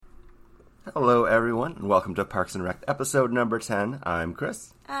Hello, everyone, and welcome to Parks and Rec episode number 10. I'm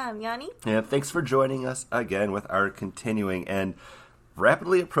Chris. I'm Yanni. And thanks for joining us again with our continuing and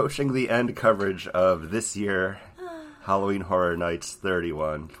rapidly approaching the end coverage of this year, Halloween Horror Nights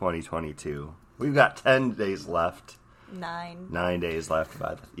 31, 2022. We've got 10 days left. 9 days left,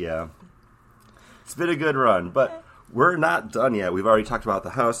 but yeah. It's been a good run, but we're not done yet. We've already talked about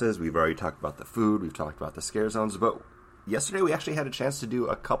the houses, we've already talked about the food, we've talked about the scare zones, but yesterday we actually had a chance to do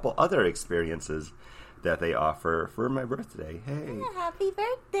a couple other experiences that they offer for my birthday. Hey. Happy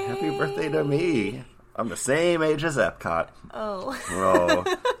birthday. Happy birthday to me. I'm the same age as Epcot. Oh.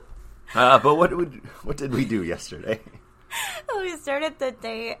 But what did we do yesterday? We started the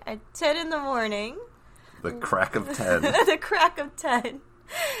day at 10 in the morning. The crack of 10. The crack of 10.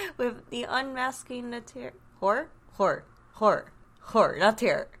 With the unmasking the horror, not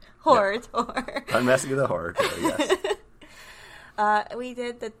terror. Horror tour. Unmasking the horror tour, yes. We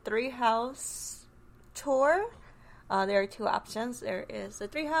did the 3 house tour. There are 2 options. There is the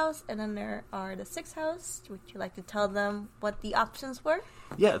 3 house, and then there are the 6 house. Would you like to tell them what the options were?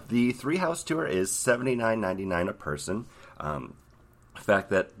 Yeah, the 3 house tour is $79.99 a person. The fact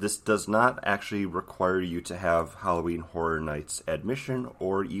that this does not actually require you to have Halloween Horror Nights admission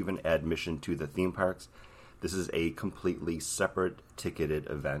or even admission to the theme parks. This is a completely separate ticketed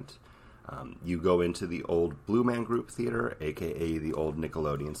event. You go into the old Blue Man Group Theater, aka the old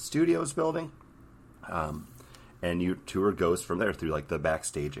Nickelodeon Studios building, and your tour goes from there through like the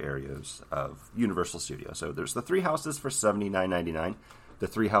backstage areas of Universal Studios. So there's the 3 houses for $79.99. The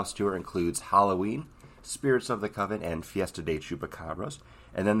 3 house tour includes Halloween, Spirits of the Coven, and Fiesta de Chupacabras.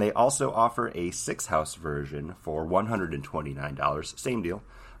 And then they also offer a 6 house version for $129. Same deal.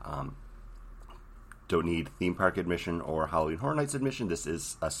 Don't need theme park admission or Halloween Horror Nights admission. This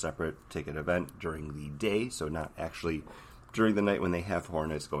is a separate ticket event during the day, so not actually during the night when they have Horror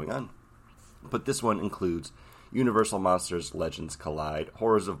Nights going on. But this one includes Universal Monsters Legends Collide,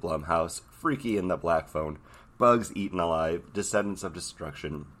 Horrors of Blumhouse, Freaky and the Black Phone, Bugs Eaten Alive, Descendants of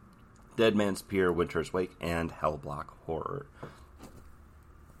Destruction, Dead Man's Pier, Winter's Wake, and Hellblock Horror.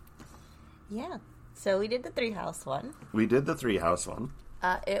 Yeah. So we did the 3 house one. We did the 3 house one.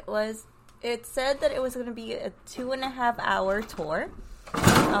 It said that it was going to be a 2.5 hour tour.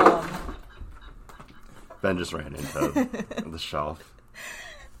 Ben just ran into the shelf.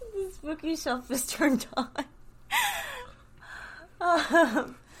 The spooky shelf is turned on.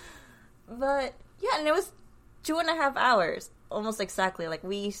 But, yeah, and it was 2.5 hours. Almost exactly. Like,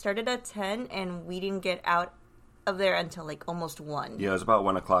 we started at 10, and we didn't get out of there until, like, almost 1. Yeah, it was about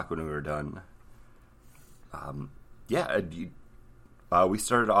 1 o'clock when we were done. We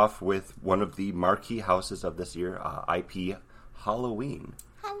started off with one of the marquee houses of this year, IP Halloween.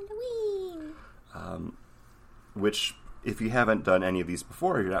 Which, if you haven't done any of these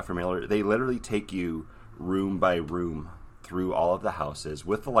before, or you're not familiar, they literally take you room by room through all of the houses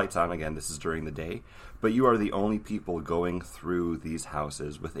with the lights on. Again, this is during the day, but you are the only people going through these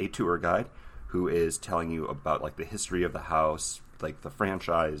houses with a tour guide who is telling you about like the history of the house, like the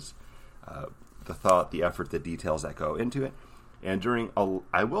franchise, the thought, the effort, the details that go into it. And during,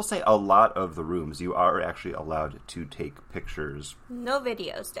 I will say, a lot of the rooms, you are actually allowed to take pictures. No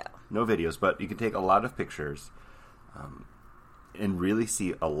videos, though. No videos, but you can take a lot of pictures and really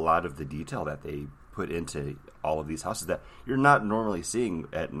see a lot of the detail that they put into all of these houses that you're not normally seeing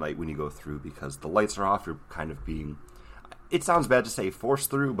at night when you go through because the lights are off. You're kind of being, it sounds bad to say forced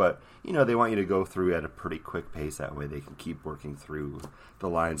through, but, you know, they want you to go through at a pretty quick pace. That way they can keep working through the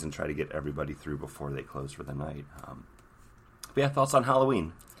lines and try to get everybody through before they close for the night. But yeah, thoughts on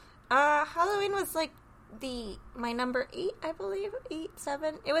Halloween? Halloween was like my number 8, I believe, 8,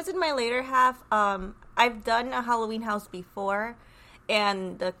 7. It was in my later half. I've done a Halloween house before,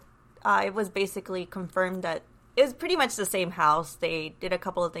 and it was basically confirmed that it was pretty much the same house. They did a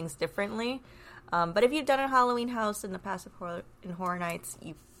couple of things differently. But if you've done a Halloween house in the past in Horror Nights,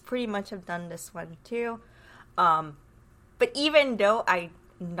 you pretty much have done this one too. But even though I'm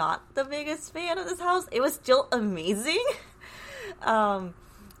not the biggest fan of this house, it was still amazing.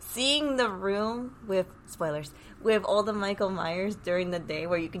 Seeing the room with, spoilers, with all the Michael Myers during the day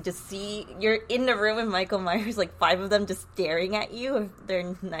where you can just see, you're in the room with Michael Myers, like 5 of them just staring at you with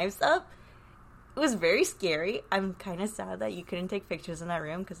their knives up. It was very scary. I'm kind of sad that you couldn't take pictures in that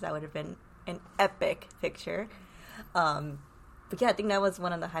room because that would have been an epic picture. But yeah, I think that was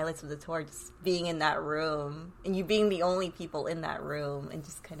one of the highlights of the tour, just being in that room and you being the only people in that room and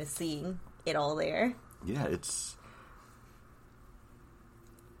just kind of seeing it all there. Yeah, it's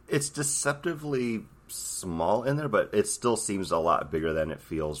deceptively small in there, but it still seems a lot bigger than it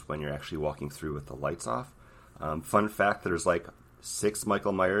feels when you're actually walking through with the lights off. Fun fact, there's like 6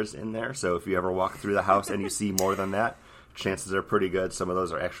 Michael Myers in there. So if you ever walk through the house and you see more than that, chances are pretty good some of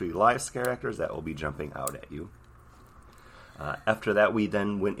those are actually live scare actors that will be jumping out at you. After that, we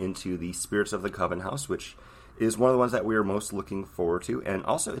then went into the Spirits of the Coven house, which is one of the ones that we were most looking forward to. And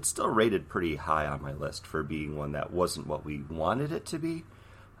also, it's still rated pretty high on my list for being one that wasn't what we wanted it to be,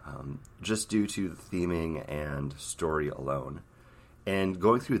 just due to the theming and story alone. And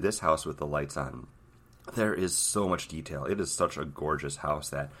going through this house with the lights on, there is so much detail. It is such a gorgeous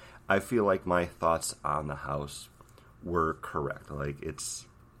house that I feel like my thoughts on the house were correct. Like, it's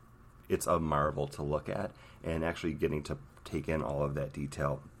a marvel to look at, and actually getting to take in all of that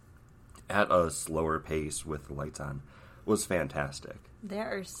detail at a slower pace with the lights on was fantastic.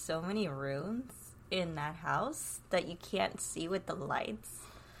 There are so many rooms in that house that you can't see with the lights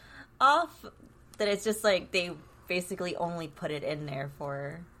off, that it's just like they basically only put it in there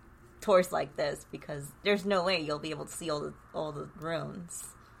for tours like this, because there's no way you'll be able to see all the rooms.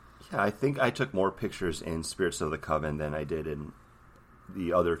 Yeah, I think I took more pictures in Spirits of the Coven than I did in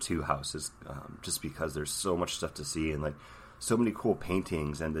the other 2 houses, just because there's so much stuff to see, and like so many cool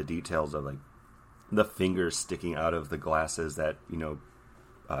paintings and the details of like the fingers sticking out of the glasses that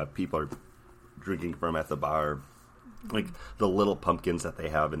people are drinking from at the bar, like the little pumpkins that they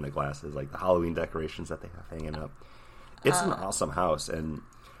have in the glasses, like the Halloween decorations that they have hanging up. It's an awesome house, and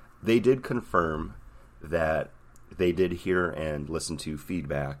they did confirm that they did hear and listen to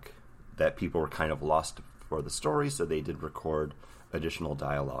feedback that people were kind of lost for the story, so they did record additional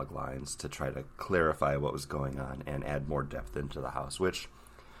dialogue lines to try to clarify what was going on and add more depth into the house, which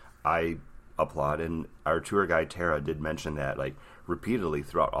I applaud. And our tour guide Tara did mention that like repeatedly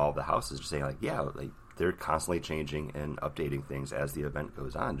throughout all of the houses, just saying like, yeah, like they're constantly changing and updating things as the event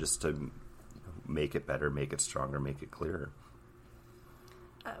goes on, just to make it better, make it stronger, make it clearer.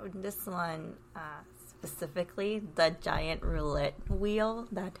 This one specifically, the giant roulette wheel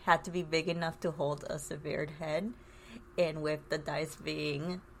that had to be big enough to hold a severed head, and with the dice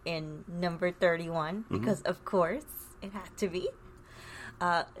being in number 31, because of course it had to be.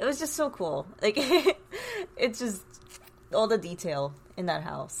 It was just so cool. Like, it's just all the detail in that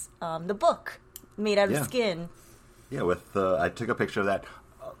house. The book made out of skin. Yeah, I took a picture of that.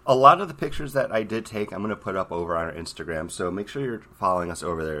 A lot of the pictures that I did take, I'm going to put up over on our Instagram, so make sure you're following us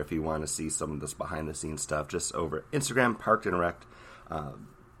over there if you want to see some of this behind-the-scenes stuff, just over Instagram, Parked and Wrecked,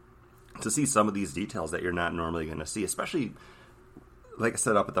 to see some of these details that you're not normally going to see, especially, like I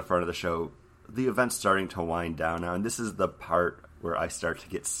said up at the front of the show, the event's starting to wind down now, and this is the part where I start to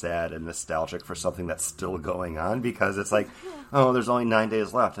get sad and nostalgic for something that's still going on, because it's like, oh, there's only 9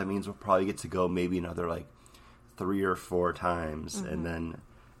 days left. That means we'll probably get to go maybe another, 3 or 4 times, and then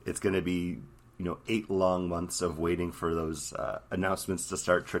it's going to be, 8 long months of waiting for those announcements to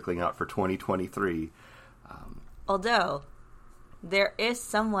start trickling out for 2023. Although, there is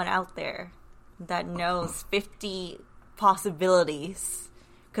someone out there that knows 50 possibilities,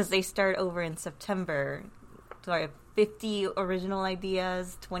 because they start over in September. So I have 50 original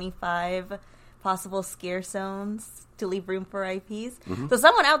ideas, 25 possible scare zones to leave room for IPs. So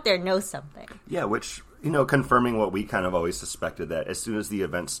someone out there knows something. Yeah, which, confirming what we kind of always suspected, that as soon as the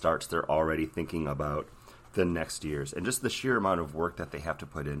event starts, they're already thinking about the next year's. And just the sheer amount of work that they have to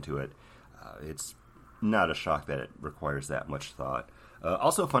put into it, it's not a shock that it requires that much thought.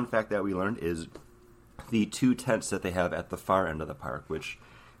 Also, a fun fact that we learned is the 2 tents that they have at the far end of the park, which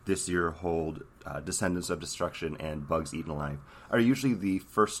this year hold Descendants of Destruction and Bugs Eaten Alive, are usually the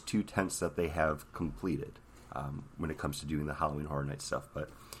first 2 tents that they have completed when it comes to doing the Halloween Horror Nights stuff. But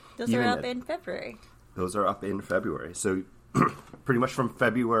those are up in February. Those are up in February. So pretty much from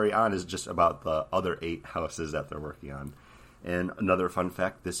February on is just about the other 8 houses that they're working on. And another fun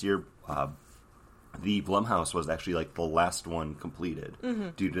fact, this year, the Blumhouse was actually the last one completed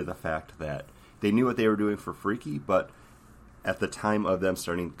due to the fact that they knew what they were doing for Freaky, but at the time of them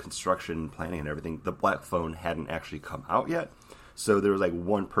starting construction, planning, and everything, the Black Phone hadn't actually come out yet. So there was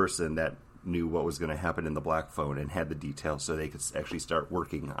one person that knew what was going to happen in the Black Phone and had the details so they could actually start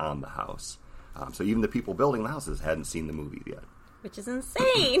working on the house. So even the people building the houses hadn't seen the movie yet. Which is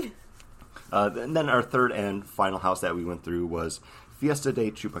insane! And then our third and final house that we went through was Fiesta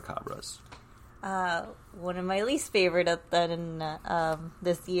de Chupacabras. One of my least favorite of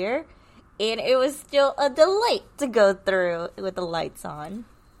this year. And it was still a delight to go through with the lights on.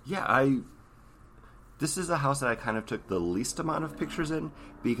 Yeah, this is a house that I kind of took the least amount of pictures in,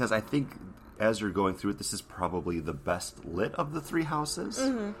 because I think as you're going through it, this is probably the best lit of the 3 houses.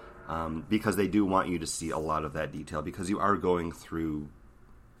 Because they do want you to see a lot of that detail, because you are going through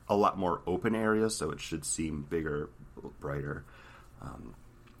a lot more open areas, so it should seem bigger, brighter.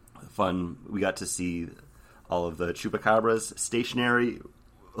 Fun. We got to see all of the Chupacabras. Stationary,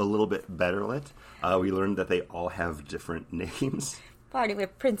 a little bit better lit. We learned that they all have different names. Party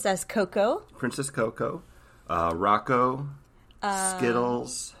with Princess Coco. Princess Coco, Rocco,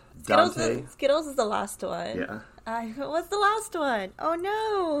 Skittles, Dante. Skittles is the last one. Yeah. What's the last one? Oh,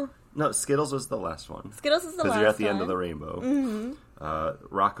 no. No, Skittles was the last one. Skittles is the last one. Because you're at the end of the rainbow. Mm-hmm.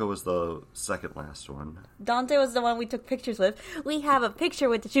 Rocco was the second last one. Dante was the one we took pictures with. We have a picture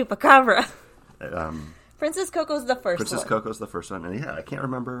with the Chupacabra. Princess Coco's the first one. Princess Coco's the first one. And yeah, I can't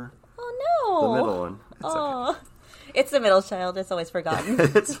remember the middle one. It's okay. It's the middle child. It's always forgotten.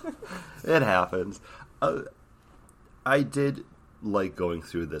 It happens. I did like going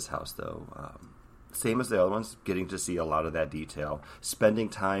through this house, though. Same as the other ones, getting to see a lot of that detail. Spending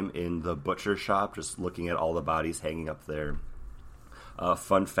time in the butcher shop, just looking at all the bodies hanging up there.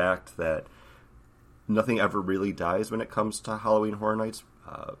 Fun fact that nothing ever really dies when it comes to Halloween Horror Nights.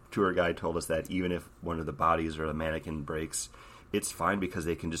 Tour guide told us that even if one of the bodies or the mannequin breaks, it's fine because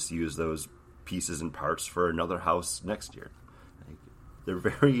they can just use those pieces and parts for another house next year. They're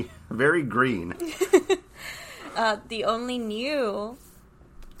very, very green. The only new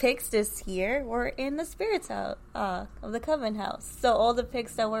pigs this year were in the Spirits house, of the Coven house. So all the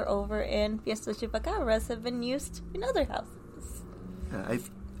pigs that were over in Fiesta Chupacabras have been used in other houses.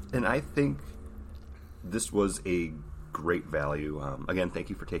 I think this was a great value. Again, thank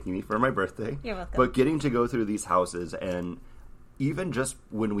you for taking me for my birthday. You're welcome. But getting to go through these houses, and even just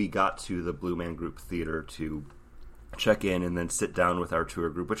when we got to the Blue Man Group Theater to check in and then sit down with our tour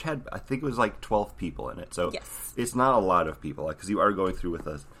group, which had, I think it was like 12 people in it. So yes. It's not a lot of people, because you are going through with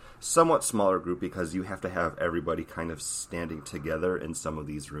a somewhat smaller group, because you have to have everybody kind of standing together in some of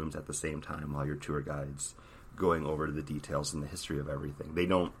these rooms at the same time while your tour guide's going over the details and the history of everything. They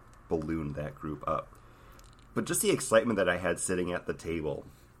don't balloon that group up. But just the excitement that I had sitting at the table,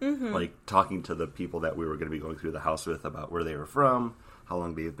 like talking to the people that we were going to be going through the house with about where they were from, how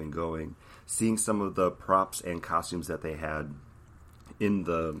long they've been going, seeing some of the props and costumes that they had in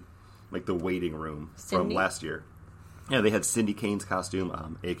the waiting room from last year. Yeah, they had Cindy Kane's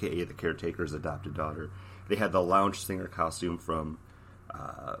costume, a.k.a. the caretaker's adopted daughter. They had the lounge singer costume from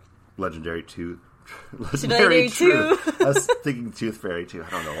Legendary Tooth. Legendary Truth. I was thinking Tooth Fairy, too. I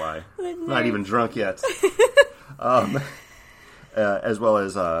don't know why. Not even drunk yet. As well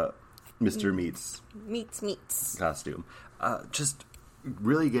as Mr. Meats costume. Just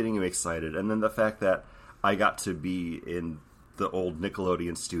really getting you excited. And then the fact that I got to be in the old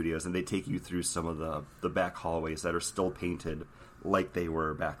Nickelodeon studios, and they take you through some of the back hallways that are still painted like they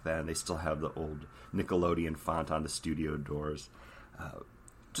were back then. They still have the old Nickelodeon font on the studio doors.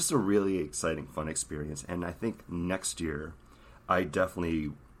 Just a really exciting, fun experience. And I think next year, I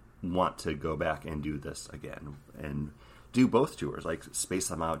definitely want to go back and do this again and do both tours, like space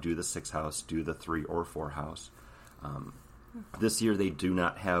them out, do the 6 house, do the 3 or 4 house. This year they do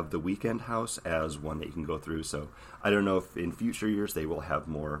not have the weekend house as one that you can go through, so I don't know if in future years they will have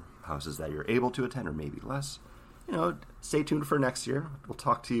more houses that you're able to attend, or maybe less. Stay tuned for next year. We'll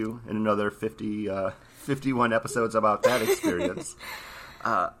talk to you in another 51 episodes about that experience.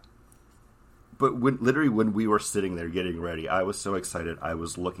 But when we were sitting there getting ready, I was so excited. I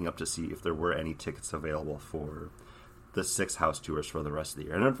was looking up to see if there were any tickets available for the 6 house tours for the rest of the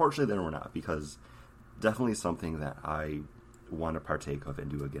year. And unfortunately, there were not, because definitely something that I want to partake of and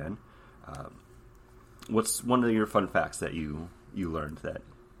do again. What's one of your fun facts that you learned that?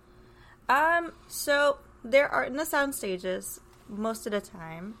 So there are, in the sound stages, most of the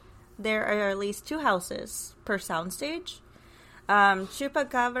time, there are at least 2 houses per sound stage.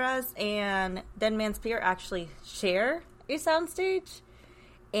 Chupacabras and Dead Man's Pier actually share a soundstage,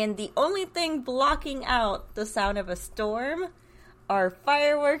 and the only thing blocking out the sound of a storm are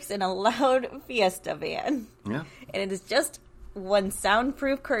fireworks and a loud fiesta van. Yeah. And it is just one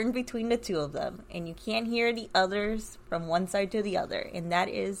soundproof curtain between the 2 of them, and you can't hear the others from one side to the other, and that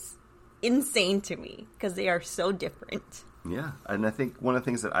is insane to me, because they are so different. Yeah, and I think one of the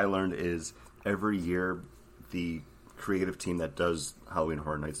things that I learned is every year the creative team that does Halloween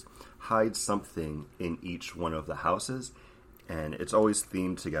Horror Nights hides something in each one of the houses, and it's always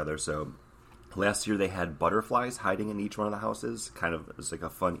themed together. So last year they had butterflies hiding in each one of the houses, kind of as like a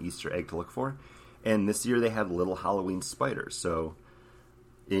fun Easter egg to look for. And this year they had little Halloween spiders. So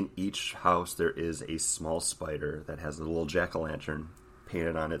in each house there is a small spider that has a little jack-o'-lantern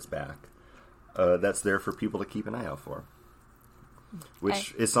painted on its back. That's there for people to keep an eye out for.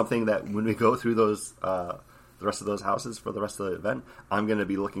 Which is something that when we go through those the rest of those houses for the rest of the event, I'm going to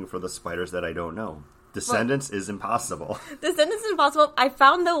be looking for the spiders that I don't know. Descendants is impossible. Descendants is impossible. I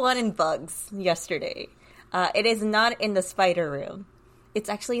found the one in Bugs yesterday. It is not in the spider room. it's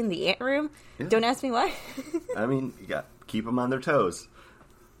actually in the ant room. Yeah. Don't ask me why. I mean, keep them on their toes.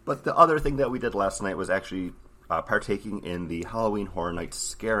 But the other thing that we did last night was actually partaking in the Halloween Horror Nights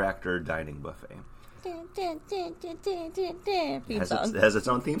Scare Actor Dining Buffet. It has its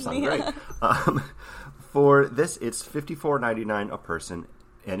own theme song. Yeah. Great. For this, it's $54.99 a person,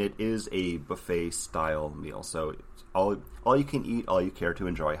 and it is a buffet-style meal. So it's all you can eat, all you care to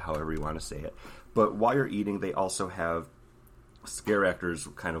enjoy, however you want to say it. But while you're eating, they also have scare actors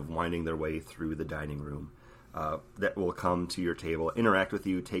kind of winding their way through the dining room that will come to your table, interact with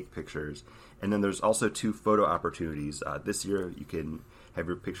you, take pictures. And then there's also 2 photo opportunities. This year, you can have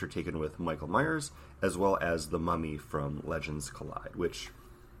your picture taken with Michael Myers, as well as the Mummy from Legends Collide, which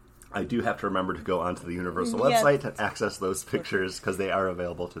I do have to remember to go onto the Universal website to access those pictures, because they are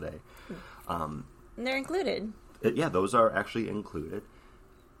available today. And they're included. Those are actually included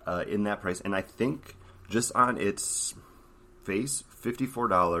in that price. And I think just on its face,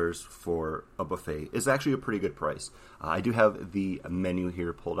 $54 for a buffet is actually a pretty good price. I do have the menu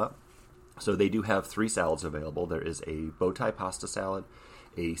here pulled up. So they do have 3 salads available. There is a bow tie pasta salad,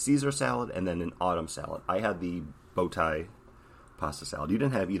 a Caesar salad, and then an autumn salad. I had the bow tie pasta salad. You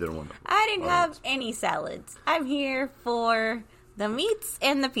didn't have either one. I didn't have any salads. I'm here for the meats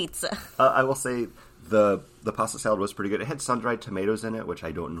and the pizza. I will say the pasta salad was pretty good. It had sun-dried tomatoes in it, which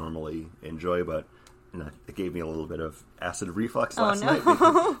I don't normally enjoy, but it gave me a little bit of acid reflux last night.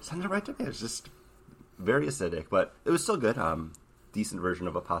 Sun-dried tomatoes, just very acidic, but it was still good. Decent version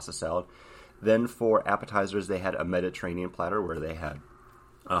of a pasta salad. Then for appetizers, they had a Mediterranean platter where they had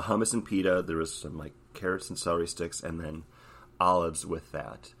hummus and pita. There was some carrots and celery sticks, and then olives with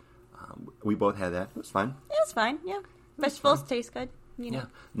that. We both had that. It was fine. It was fine, yeah. Vegetables taste good. Yeah,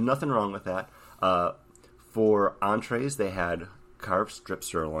 nothing wrong with that. For entrees, they had carved strip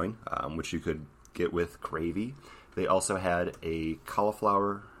sirloin, which you could get with gravy. They also had a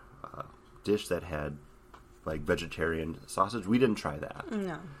cauliflower dish that had vegetarian sausage. We didn't try that.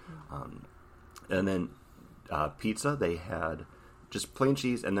 No. And then pizza, they had just plain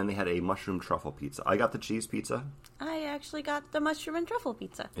cheese, and then they had a mushroom truffle pizza. I got the cheese pizza. I actually got the mushroom and truffle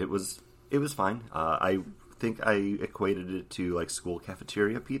pizza. It was fine. I think I equated it to school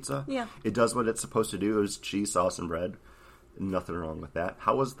cafeteria pizza. Yeah. It does what it's supposed to do. It was cheese, sauce, and bread. Nothing wrong with that.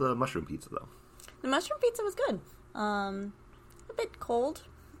 How was the mushroom pizza, though? The mushroom pizza was good. A bit cold,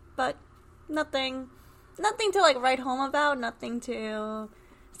 but nothing to write home about. Nothing to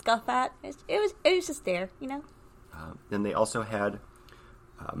scuff at. It was just there, Then they also had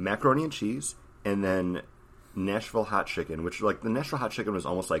macaroni and cheese, and then Nashville hot chicken, which the Nashville hot chicken was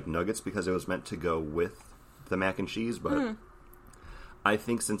almost like nuggets because it was meant to go with the mac and cheese. But I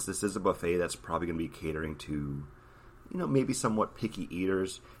think since this is a buffet, that's probably going to be catering to maybe somewhat picky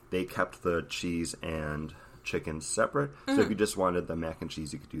eaters. They kept the cheese and chicken separate, so if you just wanted the mac and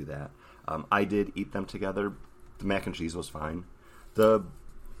cheese, you could do that. I did eat them together. The mac and cheese was fine. The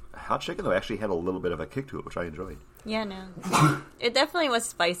hot chicken, though, actually had a little bit of a kick to it, which I enjoyed. Yeah, no. It definitely was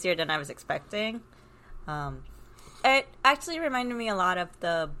spicier than I was expecting. It actually reminded me a lot of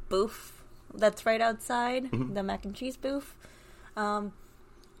the booth that's right outside, the mac and cheese booth.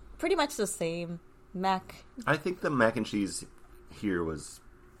 Pretty much the same mac. I think the mac and cheese here was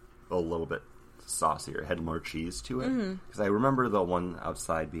a little bit saucier. It had more cheese to it. Because I remember the one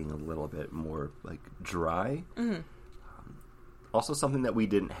outside being a little bit more dry. Also, something that we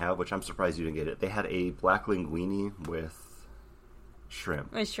didn't have, which I'm surprised you didn't get it. They had a black linguine with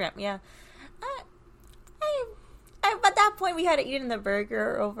shrimp. With shrimp, yeah. At that point, we had eaten the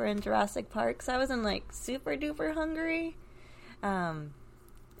burger over in Jurassic Park, so I wasn't super duper hungry.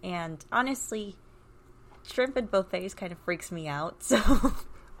 And honestly, shrimp and buffets kind of freaks me out. So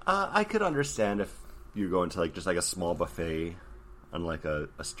I could understand if you're going to just a small buffet on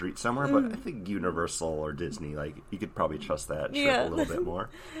a street somewhere, but I think Universal or Disney, you could probably trust that shrimp a little bit more.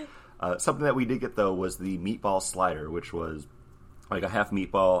 Something that we did get, though, was the meatball slider, which was a half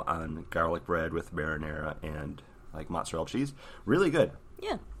meatball on garlic bread with marinara and mozzarella cheese. Really good.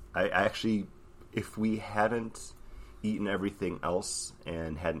 Yeah. I actually, if we hadn't eaten everything else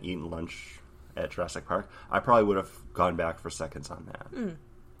and hadn't eaten lunch at Jurassic Park, I probably would have gone back for seconds on that.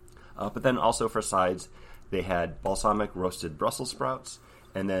 But then also for sides, they had balsamic roasted Brussels sprouts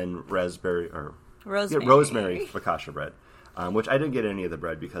and then rosemary focaccia bread, which I didn't get any of the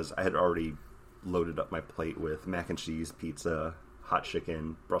bread because I had already loaded up my plate with mac and cheese, pizza, hot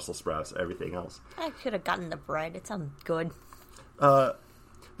chicken, Brussels sprouts, everything else. I could have gotten the bread. It sounds good. The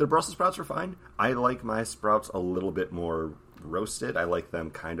Brussels sprouts are fine. I like my sprouts a little bit more roasted. I like them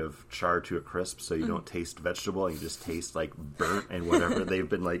kind of charred to a crisp, so you don't taste vegetable. You just taste burnt and whatever they've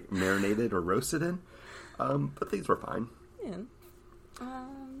been marinated or roasted in. But these were fine. Yeah.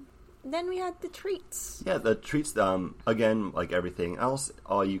 Then we had the treats. Yeah, the treats, again, like everything else,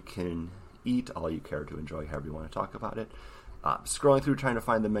 all you can eat, all you care to enjoy, however you want to talk about it. Scrolling through trying to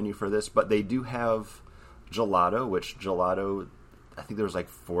find the menu for this, but they do have gelato, which gelato, I think there was like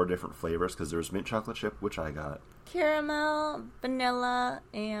 4 different flavors, because there was mint chocolate chip, which I got. Caramel, vanilla,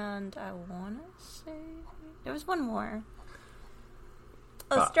 and I want to say there was one more.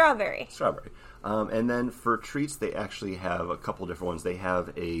 Oh, strawberry. Strawberry. And then for treats, they actually have a couple different ones. They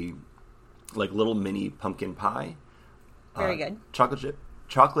have a like little mini pumpkin pie. Very good.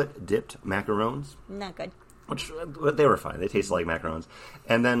 Chocolate dipped macarons. Not good. But they were fine. They tasted like macarons.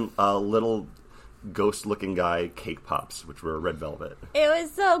 And then a little ghost-looking guy cake pops, which were red velvet. It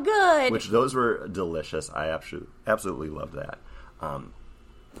was so good. Which those were delicious. I absolutely loved that.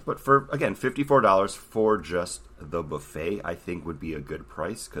 But for, again, $54 for just the buffet, I think would be a good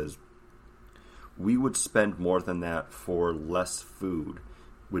price, because we would spend more than that for less food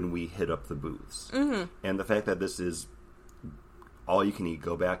when we hit up the booths. Mm-hmm. And the fact that this is all you can eat,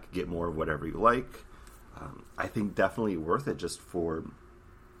 go back, get more of whatever you like, I think definitely worth it just for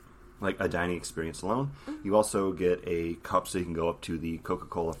like a dining experience alone. Mm-hmm. You also get a cup so you can go up to the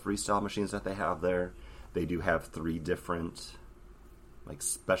Coca-Cola Freestyle machines that they have there. They do have 3 different like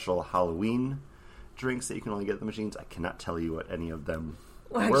special Halloween drinks that you can only get at the machines. I cannot tell you what any of them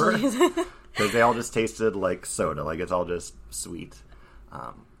were, because they all just tasted like soda. Like, it's all just sweet.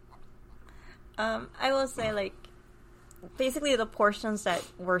 I will say, like, basically the portions that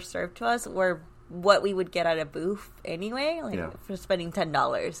were served to us were what we would get at a booth anyway, like for spending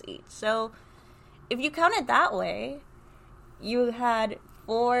 $10 each. So if you count it that way, you had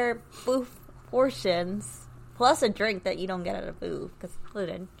 4 booth portions plus a drink that you don't get at a booth, because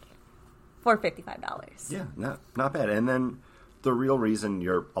included, for $55. Yeah, not bad. And then the real reason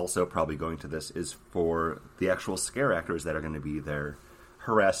you're also probably going to this is for the actual scare actors that are going to be there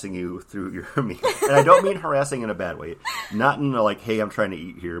harassing you through your meal. And I don't mean harassing in a bad way. Not in a, like, hey, I'm trying to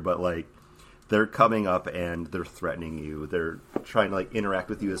eat here, but, like, they're coming up and they're threatening you. They're trying to, like, interact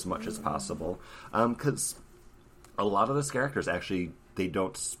with you as much as possible. Because a lot of the scare actors, actually, they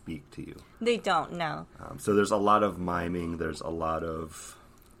don't speak to you. They don't, no. So there's a lot of miming. There's a lot of,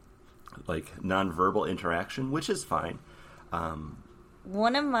 like, nonverbal interaction, which is fine.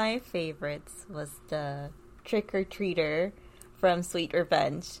 One of my favorites was the trick-or-treater from Sweet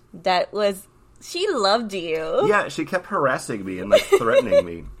Revenge. She loved you. Yeah, she kept harassing me and, like, threatening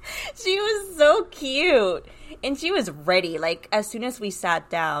me. She was so cute. And she was ready. Like, as soon as we sat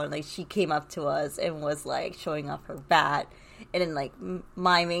down, like, she came up to us and was, like, showing off her bat. And then, like,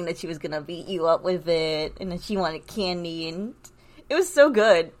 miming that she was going to beat you up with it. And then she wanted candy. And it was so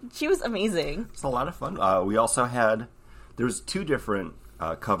good. She was amazing. It's a lot of fun. We also had... There's 2 different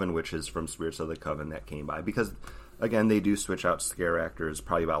Coven witches from Spirits of the Coven that came by. Because, again, they do switch out scare actors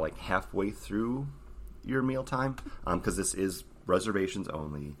probably about, like, halfway through your mealtime. Because this is reservations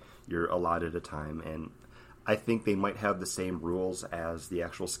only. You're allotted a time. And I think they might have the same rules as the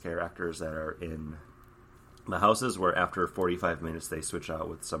actual scare actors that are in the houses, where after 45 minutes they switch out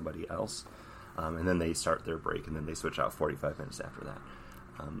with somebody else. And then they start their break, and then they switch out 45 minutes after that.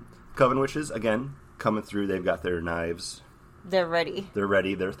 Coven witches, again, coming through. They've got their knives. They're ready.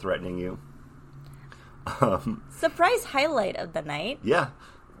 They're threatening you. Surprise highlight of the night. Yeah.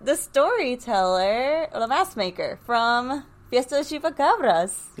 The storyteller, the mask maker from Fiesta de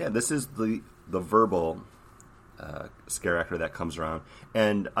Chupacabras. Yeah, this is the verbal scare actor that comes around.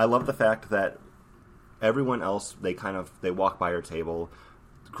 And I love the fact that everyone else, they walk by our table.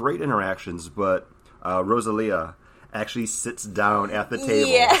 Great interactions, but Rosalia actually sits down at the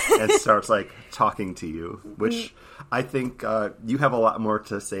table and starts, like, talking to you, which I think you have a lot more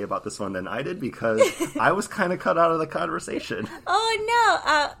to say about this one than I did, because I was kind of cut out of the conversation. Oh,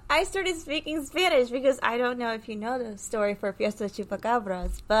 no. I started speaking Spanish because I don't know if you know the story for Fiesta de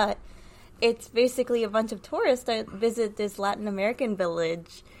Chupacabras, but it's basically a bunch of tourists that visit this Latin American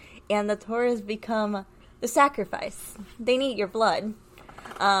village, and the tourists become the sacrifice. They need your blood.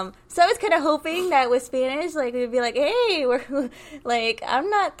 So I was kind of hoping that with Spanish, like, we'd be like, hey, we're like, I'm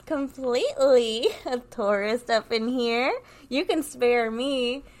not completely a tourist up in here. You can spare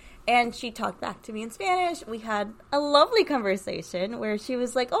me. And she talked back to me in Spanish. We had a lovely conversation where she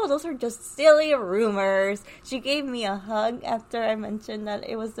was like, oh, those are just silly rumors. She gave me a hug after I mentioned that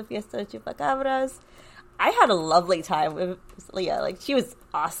it was the Fiesta de Chupacabras. I had a lovely time with Leah. Like, she was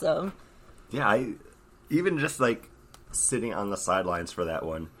awesome. Yeah, I even just, like, sitting on the sidelines for that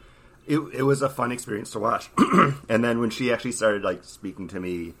one, it was a fun experience to watch. And then when she actually started, like, speaking to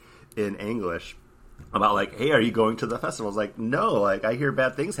me in English, about like, hey, are you going to the festival? I was like, no, like I hear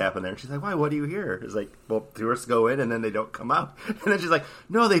bad things happen there. And she's like, why? What do you hear? It's like, well, tourists go in and then they don't come out. And then she's like,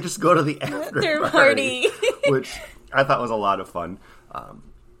 no, they just go to the after party, which I thought was a lot of fun.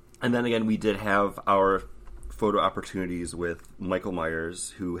 And then again, we did have our photo opportunities with Michael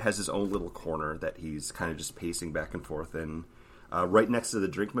Myers, who has his own little corner that he's kind of just pacing back and forth in, right next to the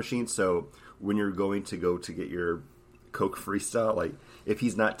drink machine. So when you're going to get your Coke Freestyle, like if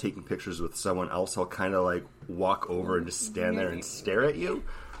he's not taking pictures with someone else, he'll kind of like walk over and just stand there and stare at you,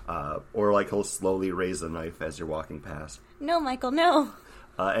 or like he'll slowly raise a knife as you're walking past. No, Michael, no.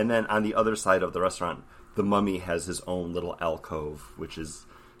 And then on the other side of the restaurant, the Mummy has his own little alcove, which is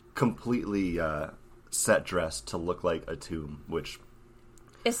completely set dressed to look like a tomb, which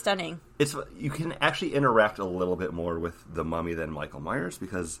is stunning. You can actually interact a little bit more with the Mummy than Michael Myers,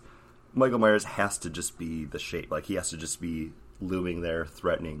 because Michael Myers has to just be the shape, like he has to just be looming there,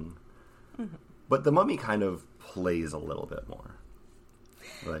 threatening. Mm-hmm. But the Mummy kind of plays a little bit more.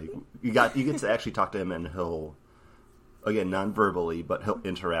 Like you get to actually talk to him, and he'll, again, non-verbally, but he'll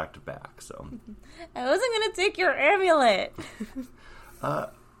interact back. So I wasn't going to take your amulet.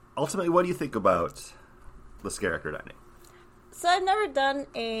 Ultimately, what do you think about the character dining? So I've never done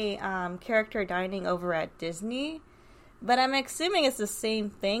a character dining over at Disney, but I'm assuming it's the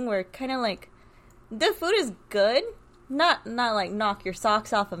same thing where kind of like the food is good, not like knock your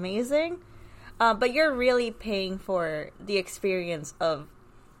socks off amazing, but you're really paying for the experience of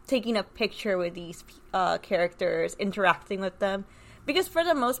taking a picture with these characters, interacting with them, because for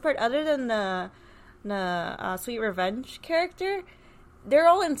the most part, other than the Sweet Revenge character, they're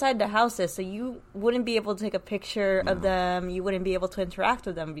all inside the houses, so you wouldn't be able to take a picture of them. You wouldn't be able to interact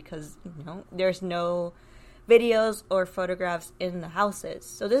with them because, there's no videos or photographs in the houses.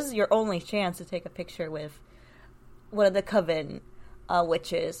 So this is your only chance to take a picture with one of the Coven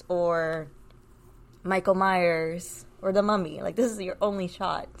witches or Michael Myers or the Mummy. Like, this is your only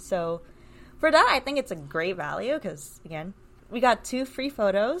shot. So for that, I think it's a great value because, again, we got 2 free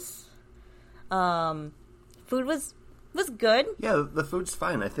photos. Food was good. Yeah, the food's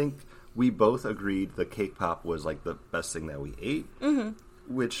fine. I think we both agreed the cake pop was like the best thing that we ate,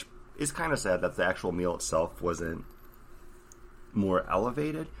 which is kind of sad that the actual meal itself wasn't more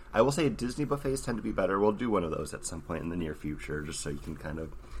elevated. I will say Disney buffets tend to be better. We'll do one of those at some point in the near future, just so you can kind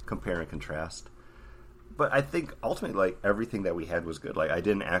of compare and contrast. But I think ultimately, like, everything that we had was good. Like, I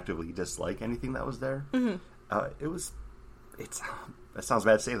didn't actively dislike anything that was there. That sounds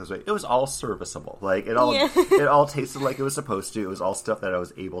bad to say it this way. It was all serviceable. Like it all tasted like it was supposed to. It was all stuff that I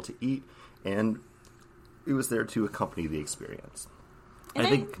was able to eat, and it was there to accompany the experience. And I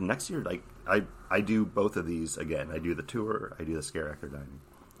think next year, like I do both of these again. I do the tour. I do the scare actor dining.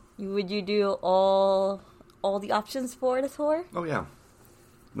 Would you do all the options for the tour? Oh yeah,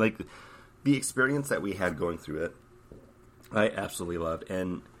 like the experience that we had going through it, I absolutely loved,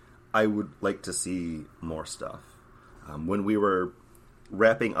 and I would like to see more stuff. When we were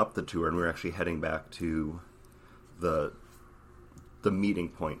wrapping up the tour and we were actually heading back to the meeting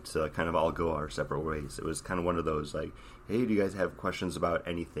point to kind of all go our separate ways, it was kind of one of those like, hey, do you guys have questions about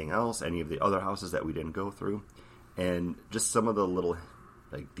anything else, any of the other houses that we didn't go through? And just some of the little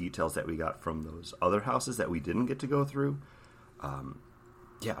like details that we got from those other houses that we didn't get to go through.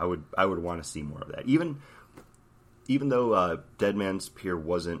 I would want to see more of that. Even though Dead Man's Pier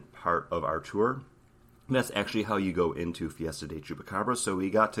wasn't part of our tour, that's actually how you go into Fiesta de Chupacabra, so we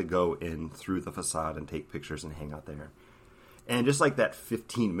got to go in through the facade and take pictures and hang out there. And just like that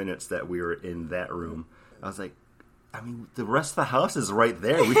 15 minutes that we were in that room, I was like, I mean, the rest of the house is right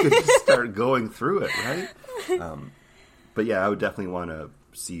there. We could just start going through it, right? But yeah, I would definitely want to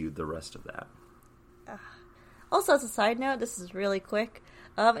see the rest of that. Also, as a side note, this is really quick.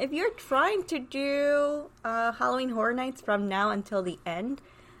 If you're trying to do Halloween Horror Nights from now until the end,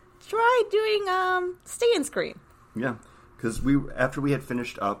 try doing Stay and Scream. Yeah, because after we had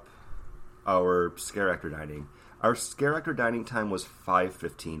finished up our scare actor dining, our scare actor dining time was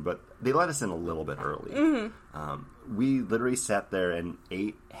 5:15, but they let us in a little bit early. Mm-hmm. We literally sat there and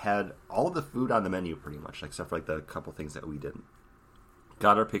had all the food on the menu pretty much, except for like the couple things that we didn't.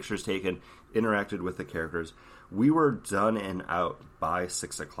 Got our pictures taken, interacted with the characters. We were done and out by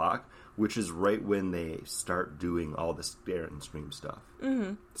 6 o'clock, which is right when they start doing all the stare and scream stuff.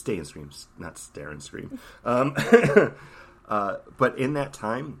 Mm-hmm. Stay and scream, not stare and scream. But in that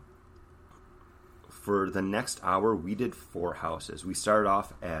time, for the next hour, we did 4 houses. We started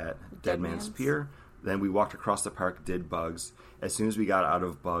off at Dead Man's Pier. Then we walked across the park, did Bugs. As soon as we got out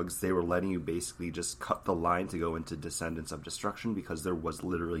of Bugs, they were letting you basically just cut the line to go into Descendants of Destruction because there was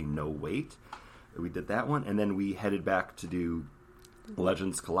literally no wait. We did that one, and then we headed back to do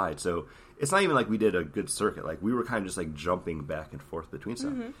Legends collide. So it's not even like we did a good circuit. Like we were kind of just like jumping back and forth between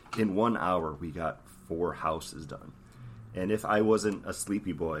stuff. In 1 hour, we got 4 houses done. And if I wasn't a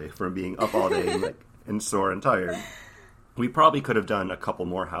sleepy boy from being up all day and sore and tired, we probably could have done a couple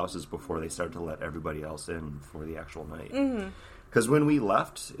more houses before they started to let everybody else in for the actual night. Because when we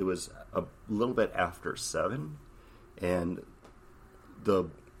left, it was a little bit after 7, and the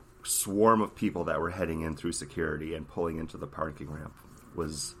swarm of people that were heading in through security and pulling into the parking ramp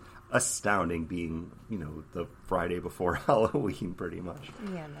was astounding, being, the Friday before Halloween, pretty much.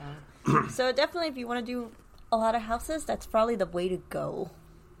 Yeah, no. So definitely, if you want to do a lot of houses, that's probably the way to go.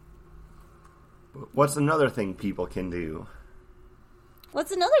 What's another thing people can do?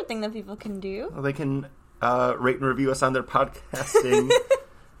 What's another thing that people can do? Well, they can rate and review us on their podcasting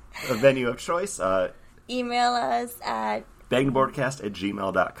venue of choice. Email us at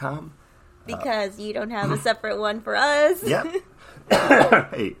bangtheboardcast@gmail.com. Because you don't have a separate one for us. Yep.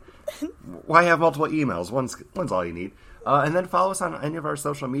 Hey, why have multiple emails? One's all you need. And then follow us on any of our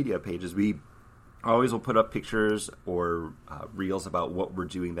social media pages. We always will put up pictures or reels about what we're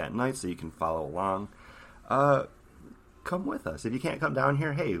doing that night, so you can follow along. Come with us. If you can't come down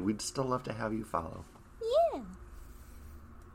here, hey, we'd still love to have you follow.